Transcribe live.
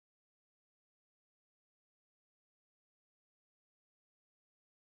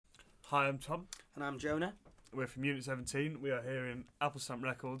Hi, I'm Tom. And I'm Jonah. We're from Unit 17. We are here in Applestump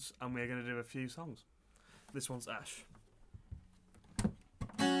Records and we're going to do a few songs. This one's Ash.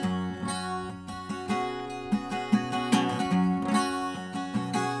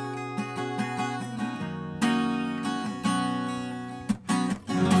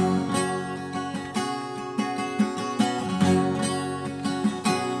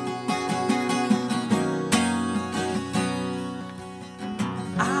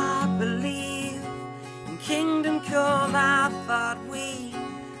 Come, I thought we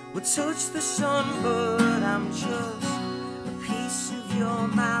would touch the sun, but I'm just a piece of your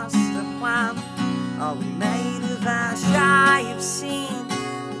master plan. Are we made of ash? I have seen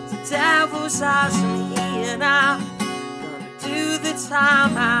the devil's eyes in here now. Gonna do the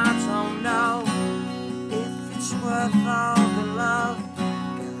time, I don't know if it's worth all the love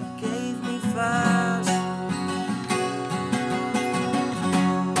God gave me first.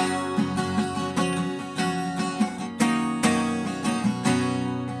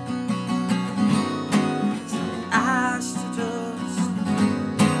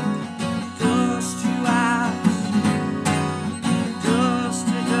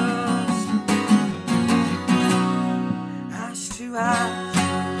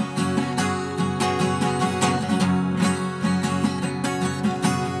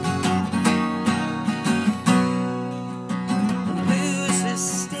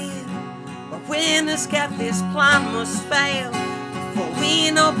 Winners get this plan must fail before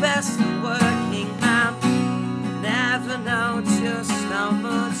we know best the working man. Never know just how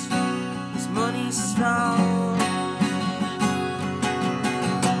much his money stole.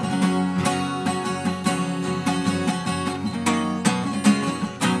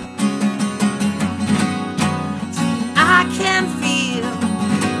 I can feel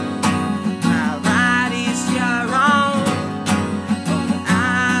my ride is your own.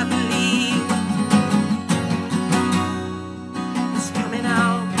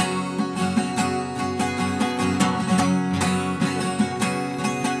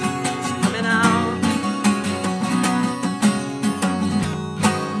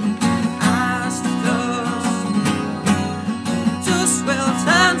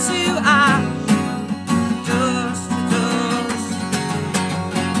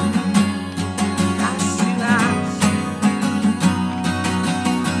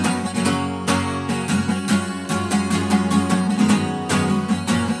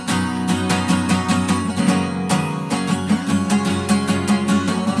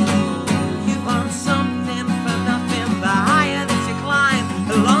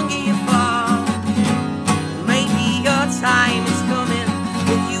 Time is coming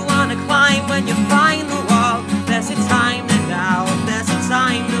if you wanna climb. When you find the wall, there's a time to doubt, there's a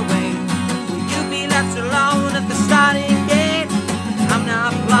time to wait. Will you be left alone at the starting gate? I'm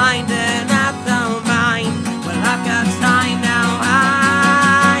not blind and I don't mind. Well, I've got time now,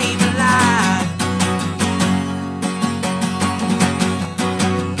 I'm alive.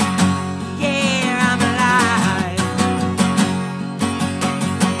 Yeah, I'm alive.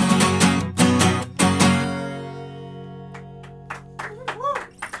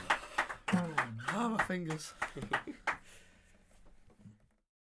 Oh, my fingers.